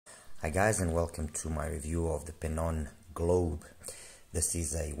Hi guys, and welcome to my review of the PENON Globe. This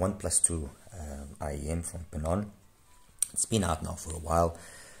is a 1+2 IEM from PENON. It's been out now for a while,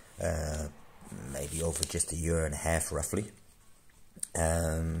 maybe over just a year and a half roughly.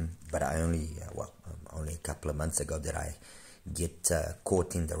 But I only a couple of months ago did I get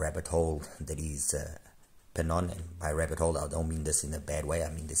caught in the rabbit hole that is PENON. And by rabbit hole I don't mean this in a bad way,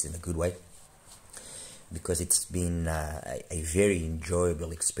 I mean this in a good way, because it's been a very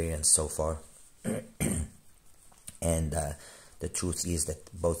enjoyable experience so far. And the truth is that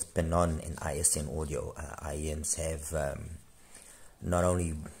both PENON and ISN Audio IEMs have not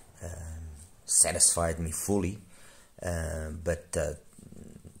only satisfied me fully, but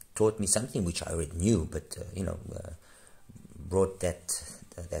taught me something which I already knew, but brought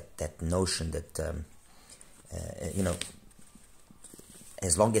that notion that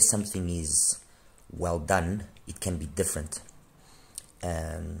as long as something is well done, it can be different,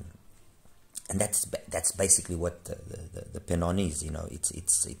 and that's basically what the PENON is.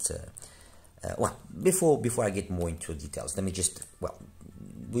 It's well, before I get more into details, let me just,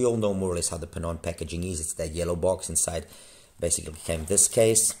 we all know more or less how the PENON packaging is. It's that yellow box inside. Basically became this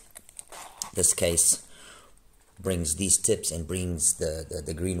case. This case brings these tips and brings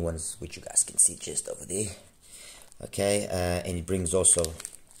the green ones, which you guys can see just over there. Okay, and it brings also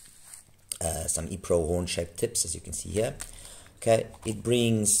some ePro horn-shaped tips, as you can see here. Okay, it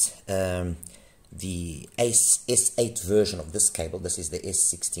brings the S8 version of this cable. This is the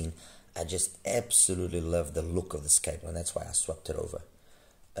S16. I just absolutely love the look of this cable, and that's why I swapped it over.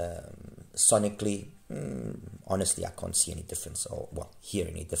 Sonically, honestly, I can't see any difference, or hear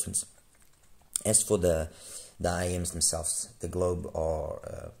any difference. As for the IEMs themselves, the Globe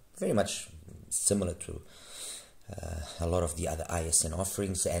are very much similar to a lot of the other ISN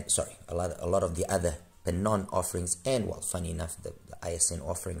offerings, and a lot of the other PENON offerings, and funny enough, the ISN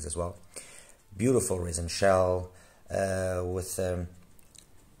offerings as well. Beautiful resin shell with a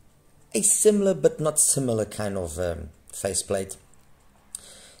similar but not similar kind of faceplate.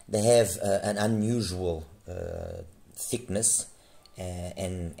 They have an unusual thickness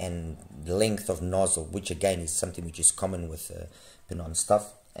and length of nozzle, which again is something which is common with PENON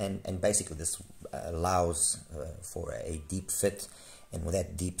stuff. And basically this allows for a deep fit, and with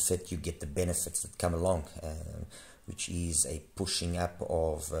that deep fit you get the benefits that come along, which is a pushing up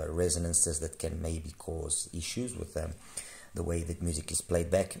of resonances that can maybe cause issues with the way that music is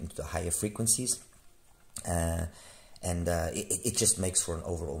played back into the higher frequencies, and it just makes for an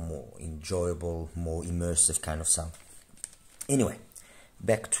overall more enjoyable, more immersive kind of sound. Anyway,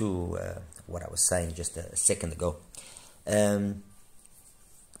 back to what I was saying just a second ago.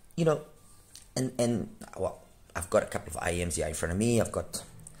 I've got a couple of IEMs here in front of me. I've got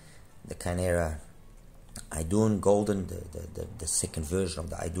the Canera Idun Golden, the second version of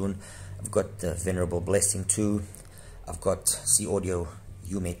the Idun. I've got the Venerable Blessing 2. I've got C Audio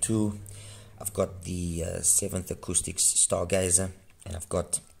Yume 2. I've got the 7th Acoustics Stargazer, and I've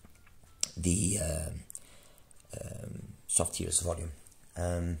got the Soft Tears Volume.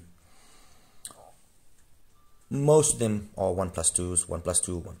 Most of them are 1+2s,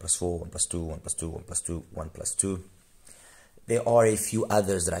 1+2, 1+4, 1+2, 1+2, 1+2, 1+2. There are a few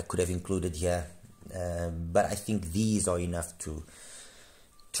others that I could have included here, but I think these are enough to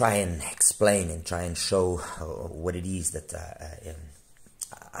try and explain and try and show what it is that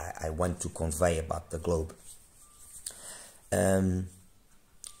I want to convey about the Globe.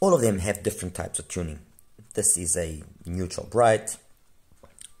 All of them have different types of tuning. This is a neutral bright.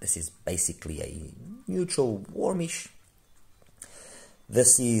 This is basically a neutral warmish.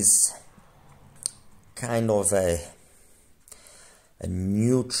 This is kind of a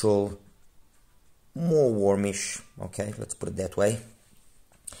neutral, more warmish. Okay, let's put it that way.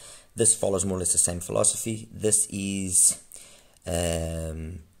 This follows more or less the same philosophy. This is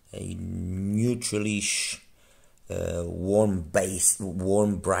a neutralish, warm bass,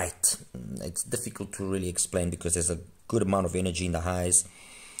 warm bright. It's difficult to really explain because there's a good amount of energy in the highs.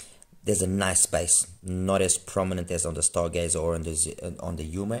 There's a nice bass, not as prominent as on the Stargazer or on the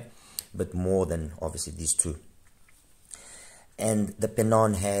Yume, but more than obviously these two. And the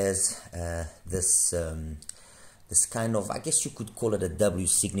PENON has this kind of, I guess you could call it a W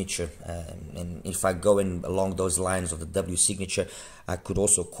signature. And if I go in along those lines of the W signature, I could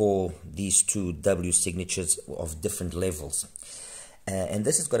also call these two W signatures of different levels. And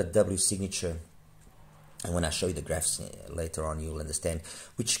this has got a W signature. And when I show you the graphs later on, you'll understand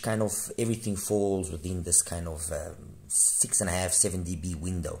which kind of everything falls within this kind of 6.5, 7 dB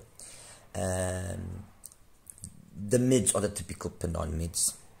window. The mids are the typical PENON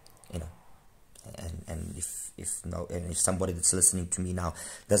mids, and if somebody that's listening to me now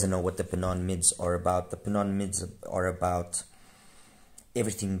doesn't know what the PENON mids are about, the PENON mids are about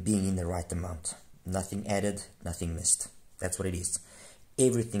everything being in the right amount. Nothing added, nothing missed. That's what it is.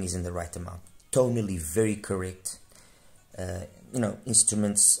 Everything is in the right amount. Tonally very correct.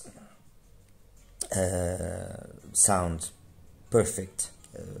 Instruments sound perfect.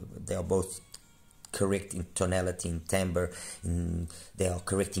 They are both correct in tonality, in timbre, they are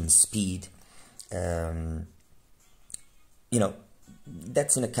correct in speed. That's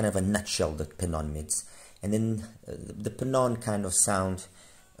in a kind of a nutshell, the PENON mids. And then the PENON kind of sound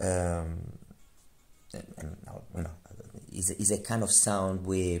is a kind of sound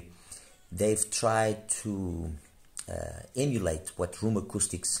where they've tried to emulate what room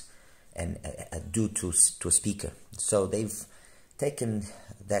acoustics and do to a speaker. So they've taken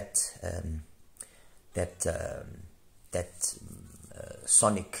that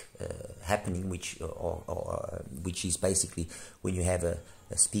sonic happening, which is basically when you have a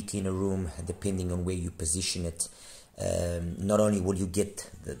speaker in a room, depending on where you position it, not only will you get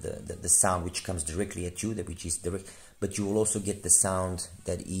the sound which comes directly at you, which is direct, but you will also get the sound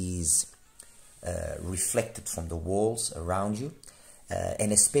that is reflected from the walls around you,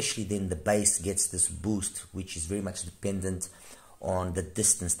 and especially then the bass gets this boost, which is very much dependent on the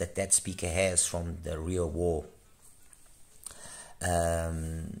distance that speaker has from the rear wall.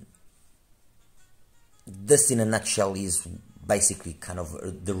 This in a nutshell is basically kind of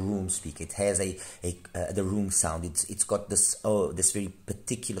the room speaker. It has the room sound. It's got this very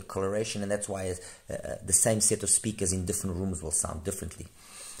particular coloration, and that's why the same set of speakers in different rooms will sound differently.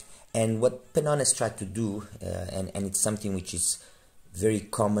 And what PENON has tried to do, and it's something which is very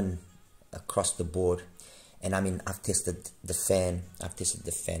common across the board. And I mean, I've tested the fan, I've tested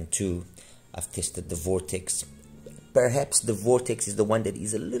the fan 2, I've tested the Vortex. Perhaps the Vortex is the one that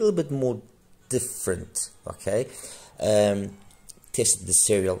is a little bit more different, okay? Tested the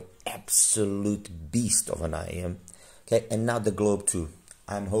Serial, absolute beast of an IM, okay? And now the Globe 2.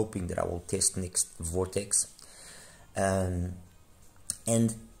 I'm hoping that I will test next Vortex. And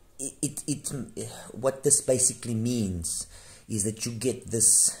what this basically means is that you get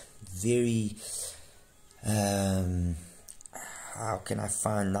this very... how can I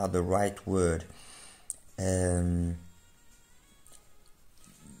find now the right word? The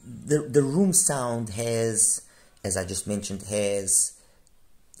room sound has, as I just mentioned, has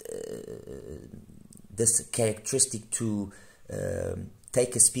this characteristic to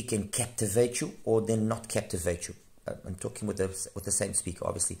take a speaker and captivate you, or then not captivate you. I'm talking with the same speaker,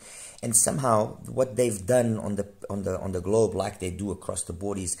 obviously. And somehow, what they've done on the Globe, like they do across the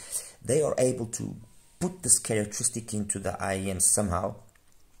board, is they are able to put this characteristic into the IEM somehow.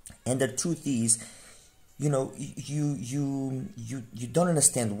 And the truth is, you don't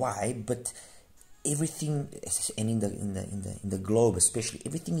understand why, but everything, and in the Globe especially,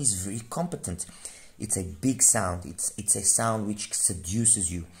 everything is very competent. It's a big sound. It's a sound which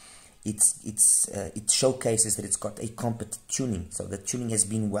seduces you. It showcases that it's got a competent tuning. So the tuning has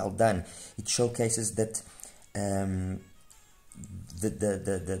been well done. It showcases that the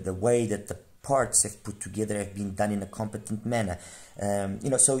way that the parts have put together have been done in a competent manner.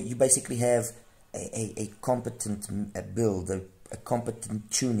 So you basically have a competent build, a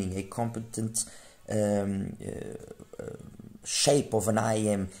competent tuning, a competent shape of an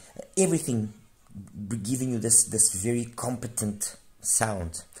IM, everything giving you this very competent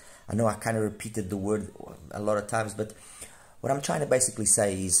sound. I know I kind of repeated the word a lot of times, but what I'm trying to basically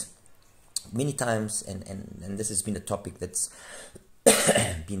say is, many times, and this has been a topic that's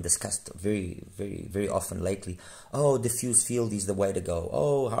been discussed very, very, very often lately. Oh, diffuse field is the way to go.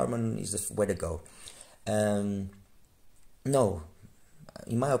 Oh, Harman is the way to go. No,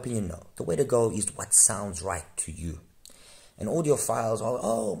 in my opinion, no. The way to go is what sounds right to you. And audiophiles are,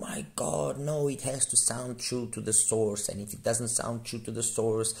 oh my God, no, it has to sound true to the source. And if it doesn't sound true to the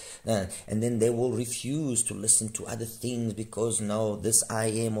source, and then they will refuse to listen to other things because, no, this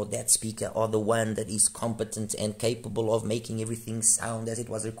IM or that speaker are the one that is competent and capable of making everything sound as it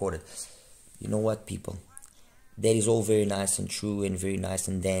was recorded. You know what, people? That is all very nice and true and very nice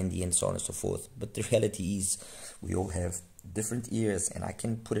and dandy and so on and so forth. But the reality is, we all have different ears, and I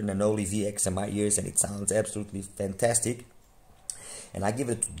can put in an Oli VX in my ears and it sounds absolutely fantastic. And I give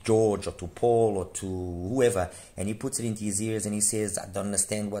it to George or to Paul or to whoever, and he puts it into his ears and he says, I don't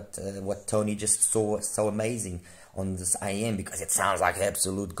understand what Tony just saw so amazing on this IM because it sounds like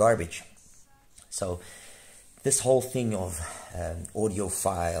absolute garbage. So this whole thing of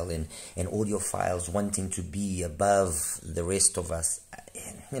audiophile and audiophiles wanting to be above the rest of us,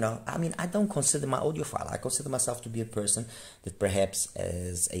 you know, I mean, I don't consider my audiophile. I consider myself to be a person that perhaps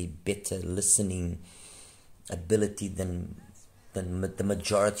has a better listening ability than the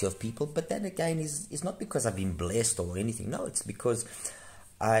majority of people. But that again is not because I've been blessed or anything. No, it's because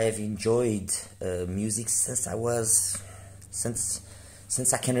I've enjoyed music since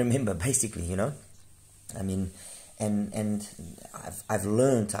I can remember, basically, you know. I mean, and I've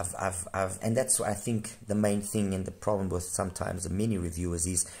learned, and that's what I think the main thing and the problem with sometimes the many reviewers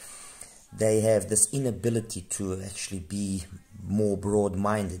is they have this inability to actually be more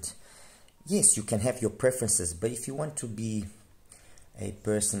broad-minded. Yes, you can have your preferences, but if you want to be a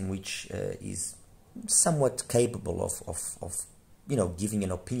person which is somewhat capable of you know, giving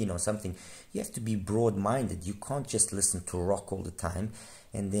an opinion on something, you have to be broad-minded. You can't just listen to rock all the time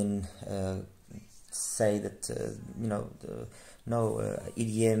and then say that you know,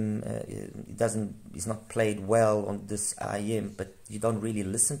 EDM is not played well on this IEM, but you don't really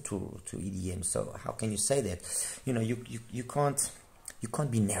listen to EDM. So how can you say that? You know, you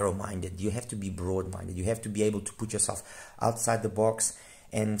can't be narrow-minded. You have to be broad-minded. You have to be able to put yourself outside the box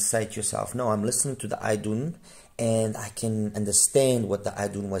and say to yourself, no, I'm listening to the Aidun and I can understand what the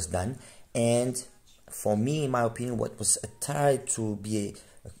Aidun was done. And for me, in my opinion, what was tried to be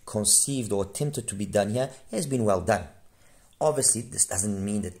conceived or attempted to be done here has been well done. Obviously, this doesn't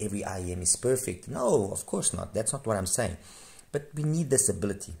mean that every IEM is perfect. No, of course not. That's not what I'm saying. But we need this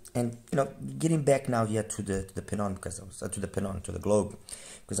ability. And, you know, getting back now here to the PENON, because I was to the globe,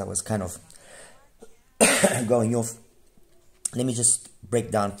 because I was kind of going off. Let me just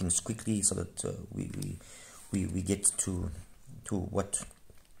break down things quickly so that we get to what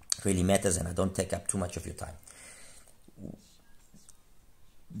really matters, and I don't take up too much of your time.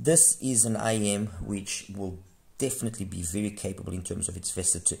 This is an IEM which will definitely be very capable in terms of its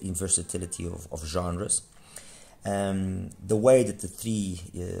versatility of genres. The way that the three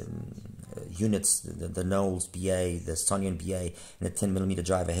units, the Knowles BA, the Sonian BA, and the 10mm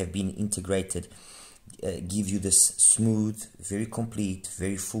driver have been integrated, give you this smooth, very complete,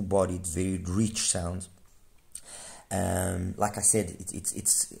 very full-bodied, very rich sound. Like I said,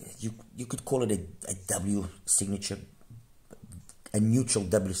 you could call it a W signature, a neutral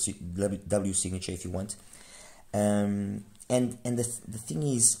W signature if you want. And the thing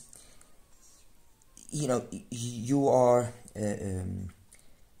is, you know, you are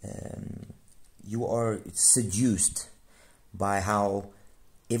seduced by how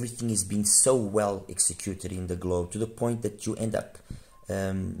everything is being so well executed in the globe, to the point that you end up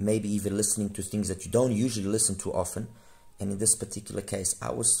maybe even listening to things that you don't usually listen to often. And in this particular case,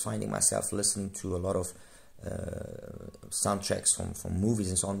 I was finding myself listening to a lot of soundtracks from movies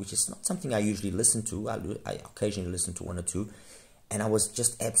and so on, which is not something I usually listen to. I occasionally listen to one or two, and I was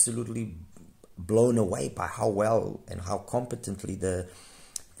just absolutely blown away by how well and how competently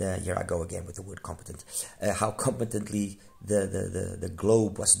here I go again with the word competent, how competently the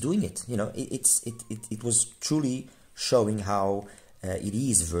globe was doing it. You know, it was truly showing how it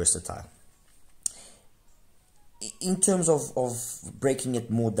is versatile. In terms of breaking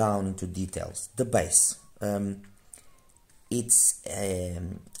it more down into details, the bass, it's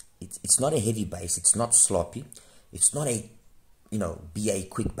not a heavy bass, it's not sloppy, it's not a, you know, BA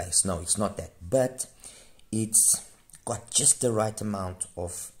quick bass. No, it's not that, but it's got just the right amount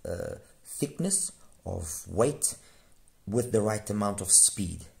of thickness, of weight, with the right amount of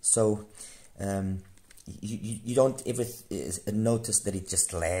speed. So you don't ever notice that it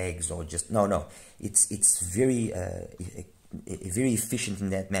just lags or just no. It's very very efficient in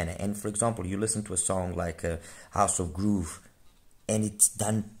that manner. And for example, you listen to a song like House of Groove, and it's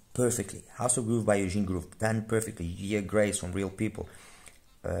done perfectly. House of Groove by Eugene Groove, done perfectly. You hear Grace from Real People,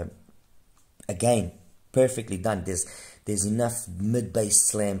 again, perfectly done. There's enough mid bass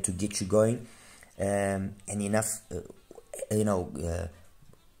slam to get you going, and enough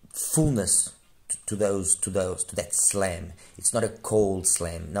fullness to that slam. It's not a cold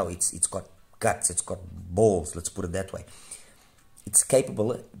slam. No, it's got guts. It's got balls. Let's put it that way. It's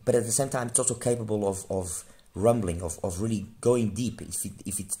capable, but at the same time, it's also capable of rumbling, of really going deep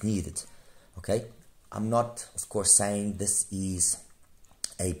if it's needed. Okay, I'm not, of course, saying this is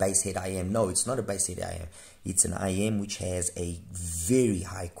a bass head IEM. No, it's not a bass head IEM. It's an IEM which has a very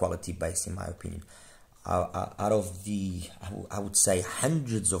high quality bass, in my opinion. Out of the, I would say,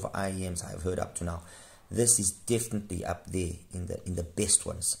 hundreds of IEMs I've heard up to now, this is definitely up there in the best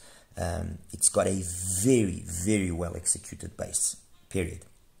ones. It's got a very, very well executed bass, period.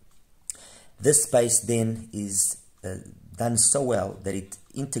 This bass then is done so well that it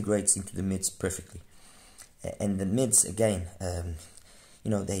integrates into the mids perfectly. And the mids, again, you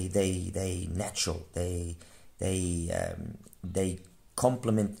know, they natural, they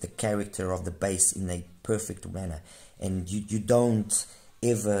complement the character of the bass in a perfect manner, and you don't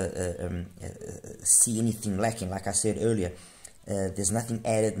ever see anything lacking. Like I said earlier, there's nothing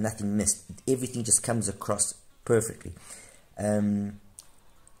added, nothing missed. Everything just comes across perfectly.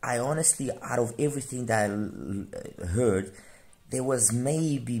 I honestly, out of everything that I heard, there was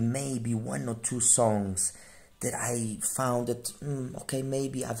maybe one or two songs that I found that, okay,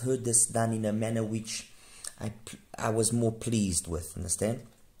 maybe I've heard this done in a manner which I was more pleased with, understand?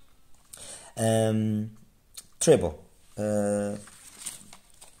 Treble.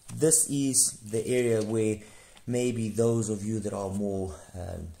 This is the area where maybe those of you that are more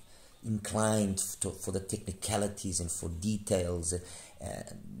inclined for the technicalities and for details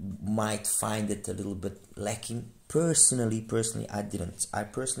might find it a little bit lacking. Personally, I didn't. I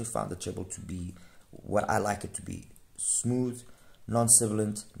personally found the treble to be what I like it to be: smooth,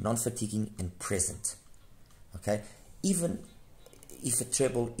 non-sibilant, non-fatiguing, and present. Okay, even if a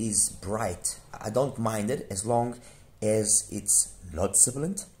treble is bright, I don't mind it as long as it's not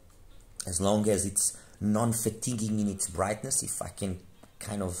sibilant, as long as it's non-fatiguing in its brightness. If I can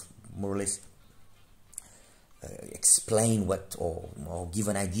kind of more or less explain what, or give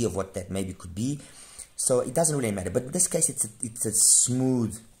an idea of what that maybe could be. So it doesn't really matter, but in this case it's a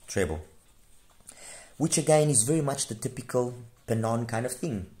smooth treble, which again is very much the typical PENON kind of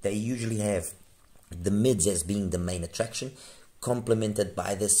thing. They usually have the mids as being the main attraction, complemented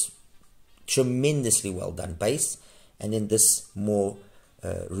by this tremendously well done bass, and then this more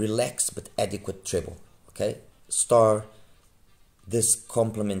relaxed but adequate treble. Okay, star, this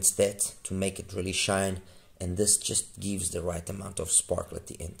complements that to make it really shine, and this just gives the right amount of sparkle at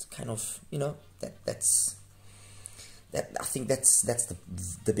the end. Kind of, you know, that's I think that's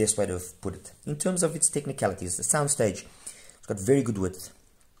the best way to put it. In terms of its technicalities, the soundstage, it's got very good width,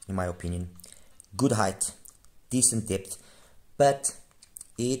 in my opinion, good height, decent depth, but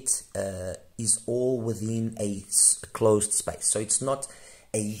it is all within a closed space. So it's not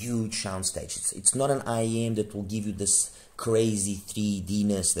a huge soundstage. It's not an IEM that will give you this crazy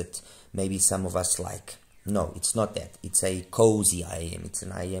 3D-ness that maybe some of us like. No, it's not that. It's a cozy IEM. It's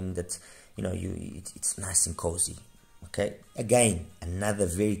an IEM that, you know, it's nice and cozy. Okay, again, another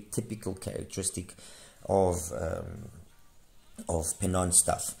very typical characteristic of PENON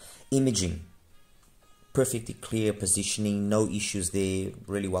stuff. Imaging, perfectly clear positioning, no issues there,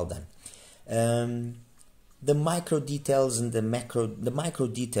 really well done. The micro details and the micro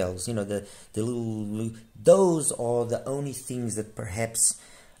details, you know, the little, those are the only things that perhaps,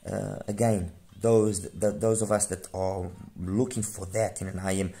 again, those of us that are looking for that in an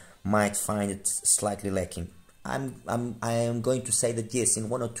IEM might find it slightly lacking. I am going to say that yes, in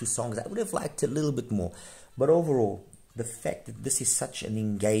one or two songs I would have liked a little bit more, but overall, the fact that this is such an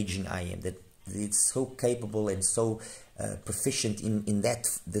engaging IEM, that it's so capable and so proficient in that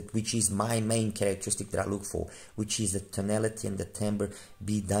which is my main characteristic that I look for, which is the tonality and the timbre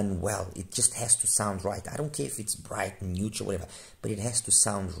be done well. It just has to sound right. I don't care if it's bright and neutral, whatever, but it has to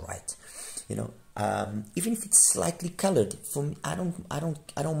sound right. You know, even if it's slightly colored, for me, I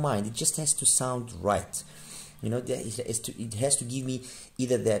don't mind. It just has to sound right. You know, it has to give me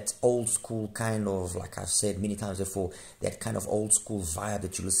either that old school kind of, like I've said many times before, that kind of old school vibe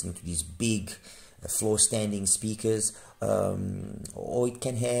that you're listening to these big floor standing speakers, or it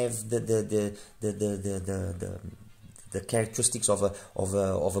can have the characteristics of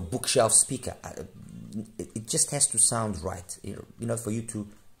a bookshelf speaker. It just has to sound right. You know, for you to,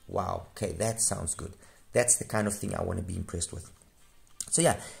 wow, okay, that sounds good. That's the kind of thing I want to be impressed with. So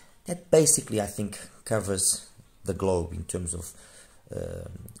yeah, that basically I think covers the globe in terms of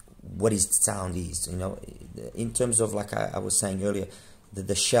what is sound is. You know, in terms of, like I was saying earlier,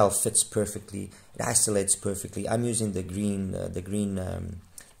 the shell fits perfectly, it isolates perfectly. I'm using the green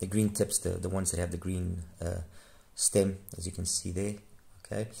tips, the ones that have the green stem, as you can see there.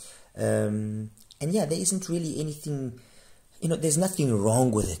 Okay, and yeah, there isn't really anything, you know, there's nothing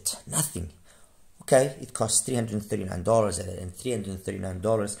wrong with it, nothing. Okay, it costs $339, and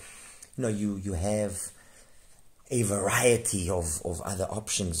 $339, you know, you have a variety of other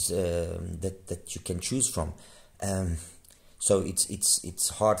options that you can choose from. So it's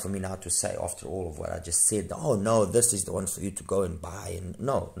hard for me now to say, after all of what I just said, oh no, this is the one for you to go and buy. And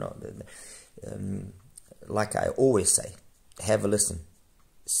no, like I always say, have a listen,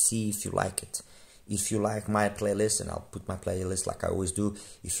 see if you like it. If you like my playlist, and I'll put my playlist like I always do,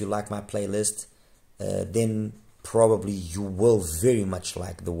 if you like my playlist, then probably you will very much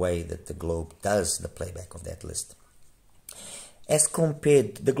like the way that the Globe does the playback of that list. As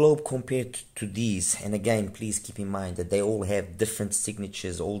compared, the Globe compared to these, and again, please keep in mind that they all have different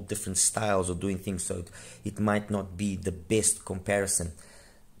signatures, all different styles of doing things, so it might not be the best comparison.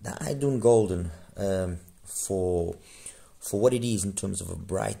 The iDune Golden, for what it is in terms of a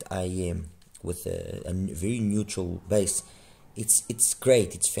bright IEM with a very neutral bass, it's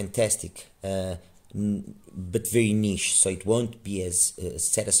great, it's fantastic, but very niche, so it won't be as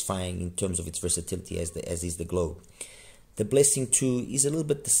satisfying in terms of its versatility as is the Globe. The Blessing 2 is a little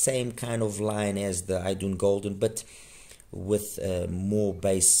bit the same kind of line as the iDune Golden, but with more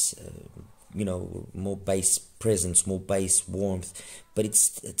bass, more bass presence, more bass warmth. But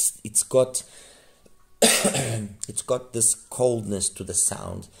it's got it's got this coldness to the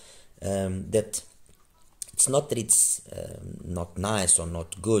sound that it's not that it's not nice or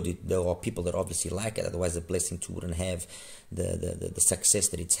not good. There are people that obviously like it, otherwise the Blessing 2 wouldn't have the success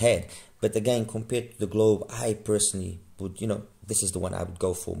that it's had. But again, compared to the Globe, I personally would, this is the one I would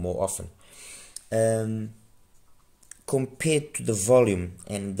go for more often. Compared to the volume,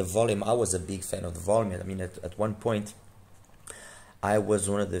 and the volume, I was a big fan of the volume. I mean, at one point, I was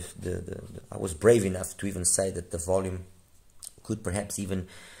one of I was brave enough to even say that the volume could perhaps even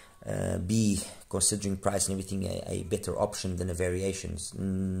be, considering price and everything, a better option than the variations.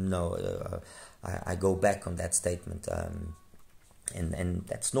 No, I go back on that statement, and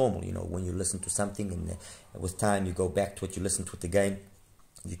that's normal. When you listen to something, and with time you go back to what you listened to it again,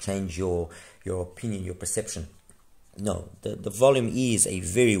 you change your opinion, your perception. No, the volume is a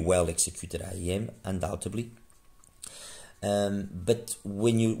very well executed IEM, undoubtedly. But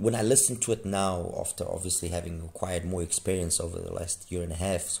when I listen to it now, after obviously having acquired more experience over the last year and a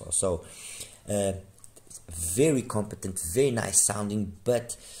half or so, very competent, very nice sounding,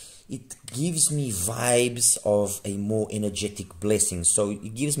 but it gives me vibes of a more energetic Blessing. So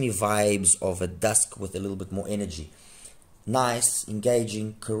it gives me vibes of a Dusk with a little bit more energy. Nice,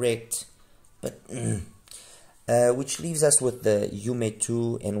 engaging, correct, but which leaves us with the Yume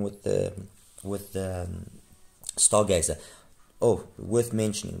 2 and with the Stargazer. Oh, worth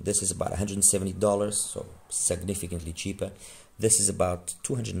mentioning, this is about $170, so significantly cheaper. This is about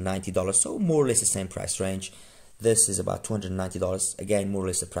 $290, so more or less the same price range. This is about $290, again more or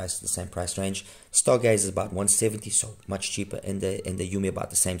less the same price range. Stargazer is about $170, so much cheaper, and the Yume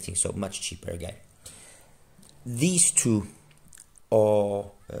about the same thing, so much cheaper again. These two are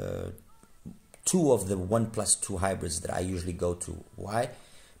two of the 1+2 hybrids that I usually go to. Why?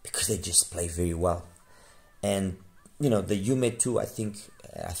 Because they just play very well. And the Yume 2,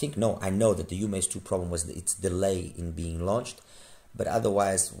 I know that the Yume's 2 problem was its delay in being launched. But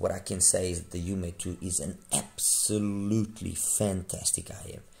otherwise, what I can say is that the Yume 2 is an absolutely fantastic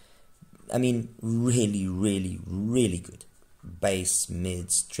IEM. I mean, really, really, really good. Bass,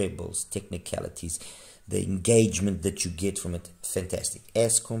 mids, trebles, technicalities, the engagement that you get from it, fantastic.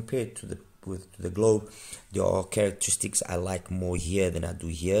 As compared to the Globe, there are characteristics I like more here than I do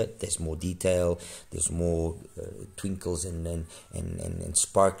here. There's more detail, there's more twinkles and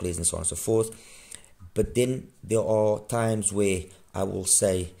sparkles and so on and so forth. But then there are times where I will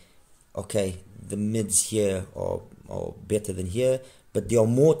say, okay, the mids here are better than here, but there are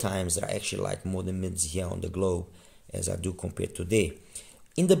more times that I actually like more the mids here on the Globe as I do compared to there.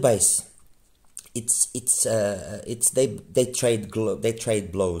 In the bass, they trade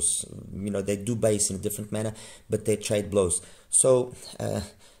blows. They do bass in a different manner, but they trade blows. So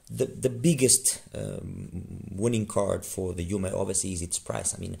the biggest winning card for the Yume obviously is its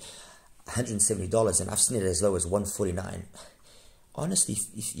price. I mean, $170, and I've seen it as low as $149. Honestly,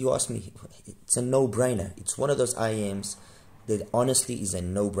 if you ask me, it's a no-brainer. It's one of those IEMs that honestly is a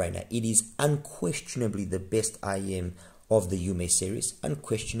no-brainer. It is unquestionably the best IEM of the Yume series,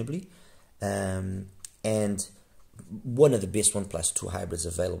 unquestionably, and one of the best 1+2 hybrids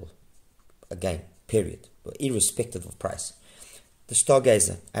available. Again, period, irrespective of price. The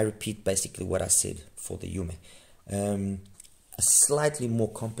Stargazer, I repeat basically what I said for the Yume. Slightly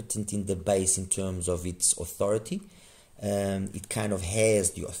more competent in the bass in terms of its authority. It kind of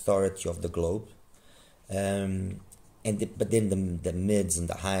has the authority of the Globe, but then the mids and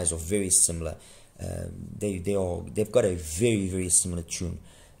the highs are very similar. They've got a very, very similar tune.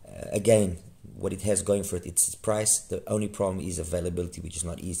 Again, what it has going for it, it's its price. The only problem is availability, which is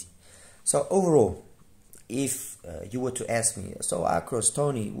not easy. So overall, if you were to ask me, so Akros,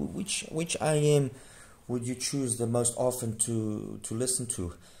 Tony, which IEM would you choose the most often to listen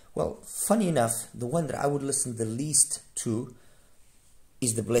to? Well, funny enough, the one that I would listen the least to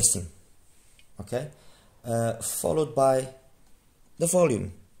is the Blessing, okay? Followed by the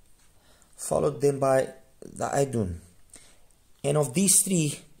Volume, followed then by the iDune. And of these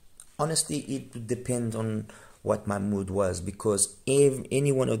three, honestly, it would depend on what my mood was, because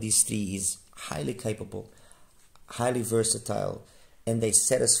any one of these three is highly capable, highly versatile, and they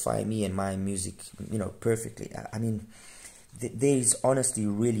satisfy me and my music, you know, perfectly. I mean, there is honestly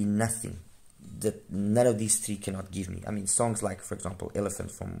really nothing that none of these three cannot give me. I mean, songs like, for example,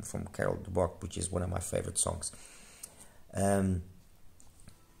 Elephant from Karel de Bok, which is one of my favorite songs. Yume,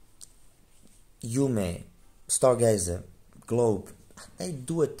 Stargazer, Globe, they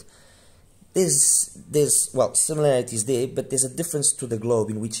do it. There's well, similarities there, but there's a difference to the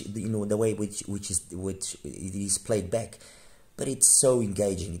Globe in which, you know, the way which it is played back. But it's so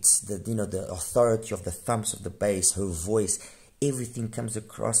engaging. It's the, you know, the authority of the thumps of the bass, her voice, everything comes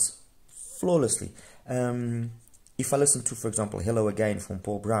across flawlessly. If I listen to, for example, Hello Again from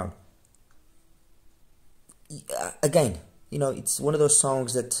Paul Brown, again, you know, it's one of those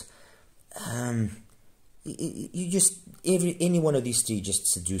songs that you just, any one of these three just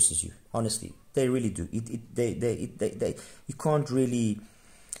seduces you. Honestly, they really do. You can't really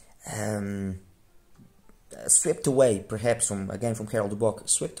Swept Away, perhaps from Karel de Bok.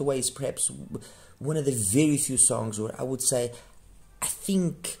 Swept Away is perhaps one of the very few songs where I would say I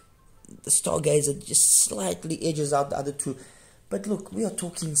think the Stargazer just slightly edges out the other two. But look, we are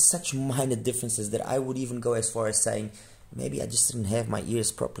talking such minor differences that I would even go as far as saying maybe I just didn't have my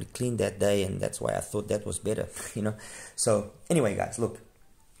ears properly cleaned that day, and that's why I thought that was better, you know. So anyway, guys, look,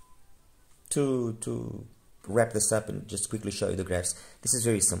 to wrap this up and just quickly show you the graphs, this is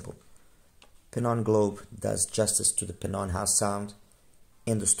very simple. PENON Globe does justice to the PENON house sound.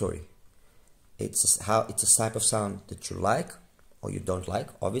 End of story. It's a type of sound that you like or you don't like,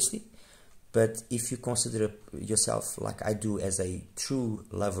 obviously. But if you consider yourself, like I do, as a true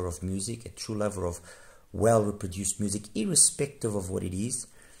lover of music, a true lover of well-reproduced music, irrespective of what it is,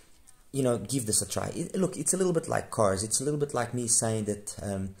 you know, give this a try. Look, it's a little bit like cars. It's a little bit like me saying that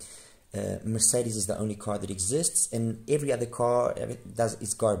Mercedes is the only car that exists and every other car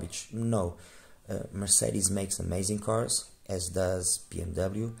is garbage. No. Mercedes makes amazing cars, as does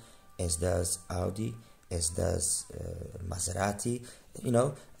BMW, as does Audi, as does Maserati. You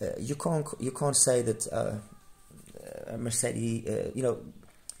know, you can't say that a Mercedes, you know,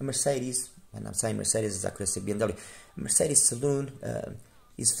 a Mercedes, and I'm saying Mercedes as I could say BMW, Mercedes saloon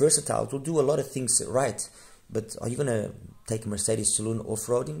is versatile. It will do a lot of things right. But are you going to take a Mercedes saloon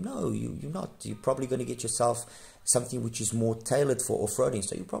off-roading? No, you're not. You're probably going to get yourself something which is more tailored for off-roading.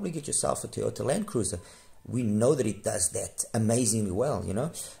 So you probably get yourself a Toyota Land Cruiser. We know that it does that amazingly well, you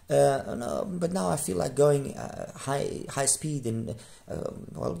know. No, but now I feel like going high speed, and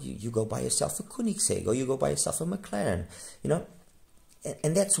well, you go buy yourself a Koenigsegg, or you go buy yourself a McLaren, you know.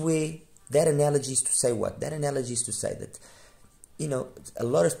 And that's where that analogy is to say what? That analogy is to say that, you know, a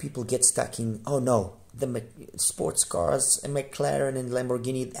lot of people get stuck in, oh no, the sports cars, a McLaren and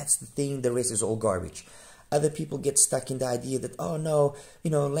Lamborghini, that's the thing, the rest is all garbage. Other people get stuck in the idea that, oh no,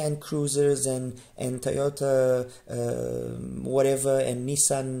 you know, Land Cruisers and Toyota whatever and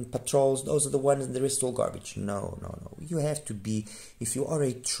Nissan Patrols, those are the ones, and the rest is all garbage. No. You have to be, if you are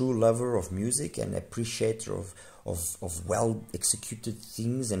a true lover of music and appreciator of well executed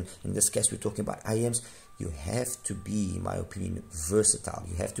things, and in this case we're talking about IMs, you have to be, in my opinion, versatile.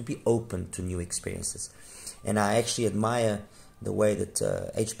 You have to be open to new experiences. And I actually admire the way that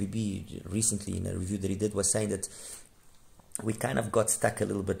HBB recently, in a review that he did, was saying that we kind of got stuck a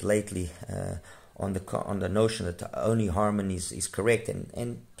little bit lately on the notion that only harmony is correct,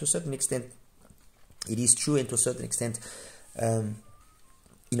 and to a certain extent it is true, and to a certain extent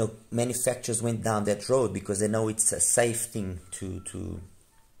you know, manufacturers went down that road because they know it's a safe thing to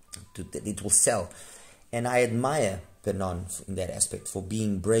it will sell. And I admire PENON in that aspect for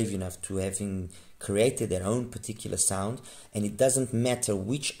being brave enough to having created their own particular sound. And it doesn't matter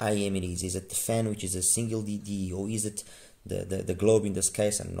which IM it is. Is it the fan, which is a single DD, or is it the Globe in this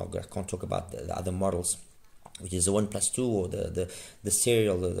case? I can't talk about the other models, which is the 1+2, or the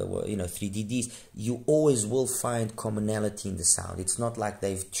serial, you know, 3DDs. You always will find commonality in the sound. It's not like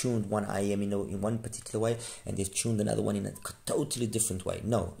they've tuned one IM, you know, in one particular way and they've tuned another one in a totally different way.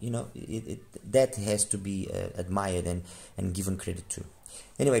 No, you know, that has to be admired and given credit to.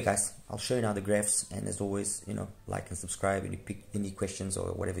 Anyway, guys, I'll show you now the graphs, and as always, you know, like and subscribe. Any questions or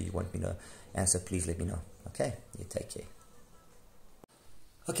whatever you want me to answer, please let me know. Okay, you take care.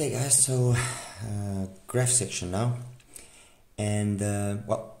 Okay, guys, so graph section now, and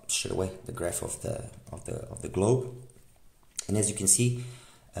well, straight away the graph of the Globe. And as you can see,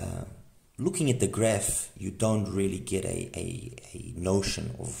 looking at the graph, you don't really get a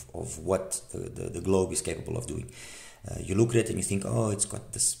notion of what the Globe is capable of doing. You look at it and you think, oh, it's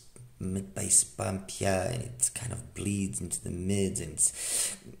got this mid bass bump here, and it kind of bleeds into the mids, and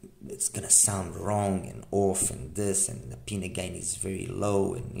it's gonna sound wrong and off and this, and the piano gain is very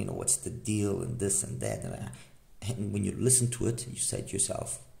low, and you know what's the deal, and this and that, and when you listen to it, you say to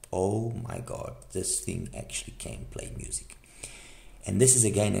yourself, oh my god, this thing actually can play music. And this is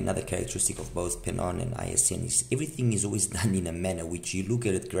again another characteristic of both PENON and ISN, is everything is always done in a manner which you look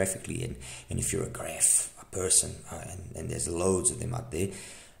at it graphically, and if you're a person, and there's loads of them out there,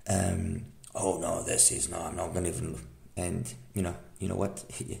 oh no, this is, no, I'm not gonna even, and you know what,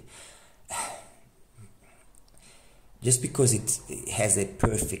 just because it has a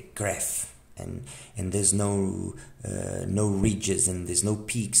perfect graph, and there's no ridges, and there's no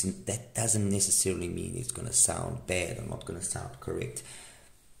peaks, and that doesn't necessarily mean it's going to sound bad or not going to sound correct.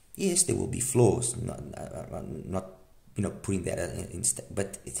 Yes, there will be flaws, not putting that in,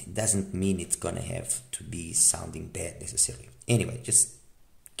 but it doesn't mean it's going to have to be sounding bad necessarily. Anyway, just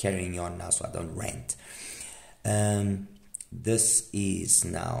carrying on now so I don't rant. This is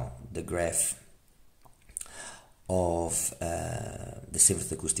now the graph of the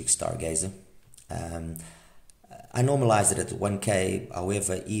 7th acoustic Stargazer. I normalized it at 1K.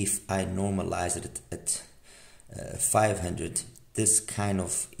 However, if I normalize it at 500, this kind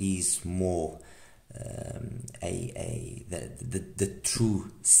of is more the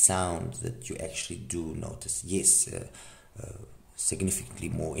true sound that you actually do notice. Yes, significantly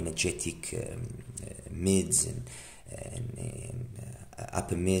more energetic mids and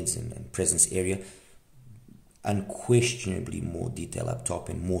upper mids and presence area. Unquestionably more detail up top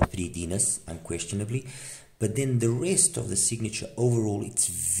and more 3D-ness, unquestionably. But then the rest of the signature overall, it's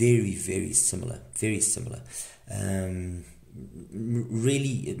very, very similar, very similar.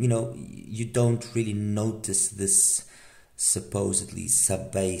 Really, you don't really notice this supposedly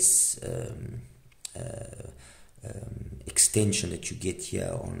sub-bass extension that you get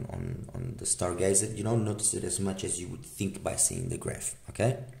here on the Stargazer. You don't notice it as much as you would think by seeing the graph,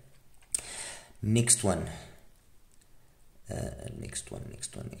 okay? Next one. Next one.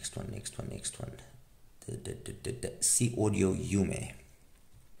 The C Audio Yume.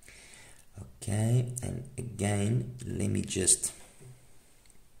 Okay, and again, let me just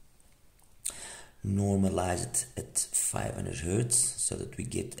normalize it at 500 Hertz so that we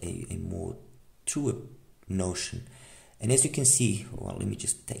get a more truer notion. And as you can see, well, let me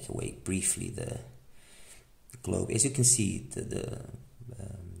just take away briefly the globe. As you can see, the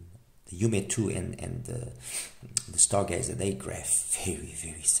Yume 2 and the Stargazer, they graph very,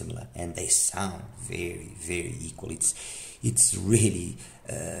 very similar, and they sound very, very equal. It's really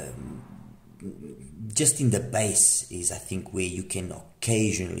just in the bass is, I think, where you can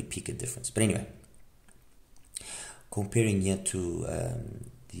occasionally pick a difference. But anyway, comparing here to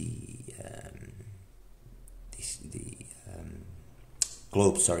the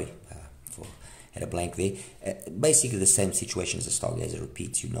globe, sorry, had a blank there. Basically the same situation as the Stargazer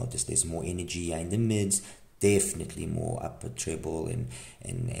repeats. You notice there's more energy in the mids, definitely more upper treble and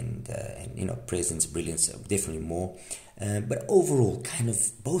presence, brilliance, definitely more. But overall, kind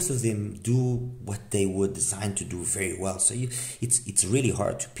of both of them do what they were designed to do very well. So it's really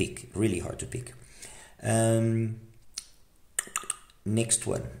hard to pick, Next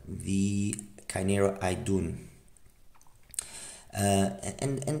one, the Chimera Idun.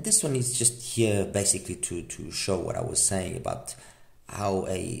 And this one is just here basically to show what I was saying about how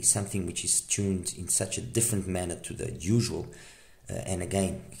something which is tuned in such a different manner to the usual, and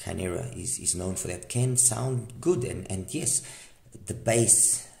again, Chimera is known for that, can sound good, and yes, the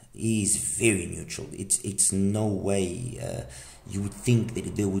bass is very neutral. It's no way you would think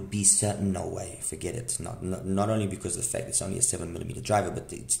that there would be certain, no way, forget it. Not only because of the fact it's only a 7mm driver,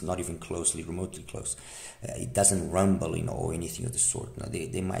 but it's not even remotely close. It doesn't rumble, or anything of the sort. No,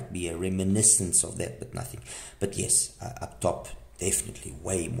 there might be a reminiscence of that, but nothing. But yes, up top, definitely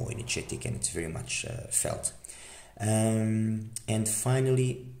way more energetic, and it's very much felt. And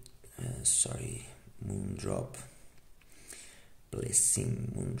finally, sorry, Moondrop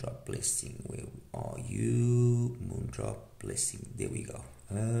Blessing, where are you? Moondrop Blessing, there we go.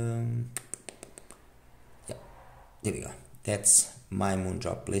 Yeah, there we go. That's my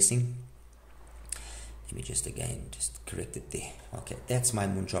Moondrop Blessing. Let me just correct it there. Okay, that's my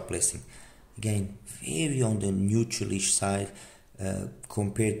Moondrop Blessing. Again, very on the neutralish side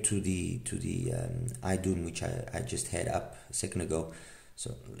compared to the Idun, which I just had up a second ago.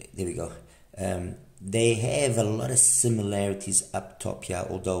 So there we go. They have a lot of similarities up top here,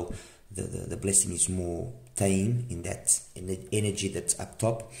 although the Blessing is more tame in the energy that's up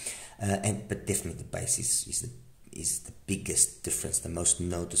top, but definitely the bass is the biggest difference, the most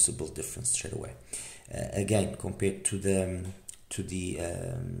noticeable difference straight away. Again, compared to the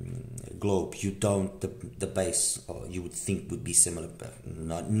globe, you don't. The bass, or you would think, would be similar, but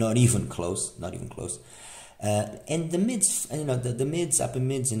not even close. Not even close. And the mids, the mids, upper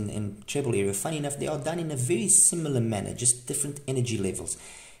mids, and treble area, funny enough, they are done in a very similar manner, just different energy levels.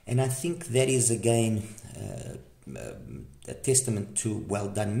 And I think that is, again, a testament to well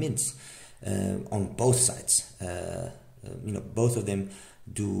done mids on both sides. Both of them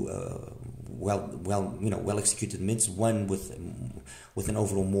do well executed mids. One with an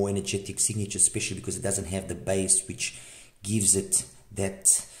overall more energetic signature, especially because it doesn't have the bass, which gives it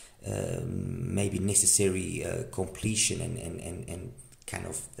that maybe necessary completion and kind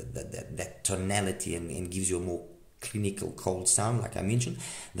of that tonality, and gives you a more clinical cold sound, like I mentioned.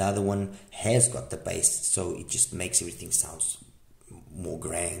 The other one has got the bass, so it just makes everything sounds more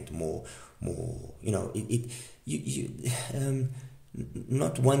grand, more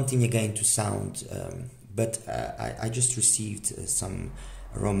not wanting again to sound, but I just received some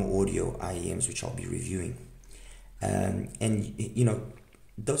Aroma Audio IEMs which I'll be reviewing, and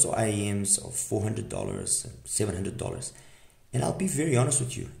those are IEMs of $400, $700, and I'll be very honest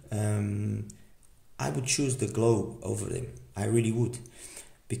with you, I would choose the Globe over them. I really would,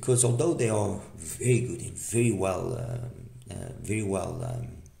 because although they are very good and very well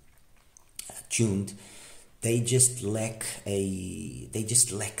tuned, they just lack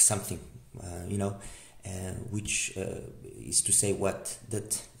something, which is to say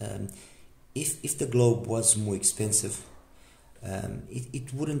that if the Globe was more expensive,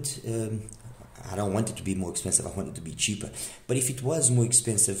 it wouldn't. I don't want it to be more expensive. I want it to be cheaper. But if it was more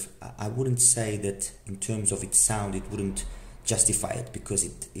expensive, I wouldn't say that in terms of its sound, it wouldn't justify it, because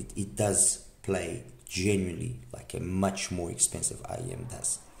it does play genuinely like a much more expensive IEM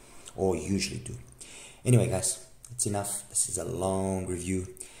does, or usually do. Anyway, guys, that's enough. This is a long review,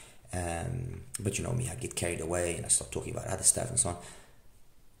 but you know me, I get carried away and I start talking about other stuff and so on.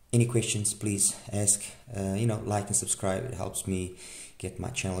 Any questions, please ask. Like and subscribe. It helps me get my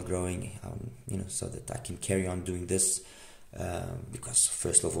channel growing, so that I can carry on doing this, because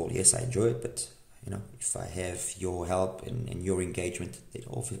first of all, yes, I enjoy it, but if I have your help and your engagement, it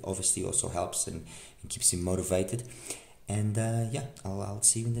obviously also helps and keeps me motivated. And yeah, I'll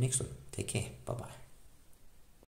see you in the next one. Take care. Bye bye.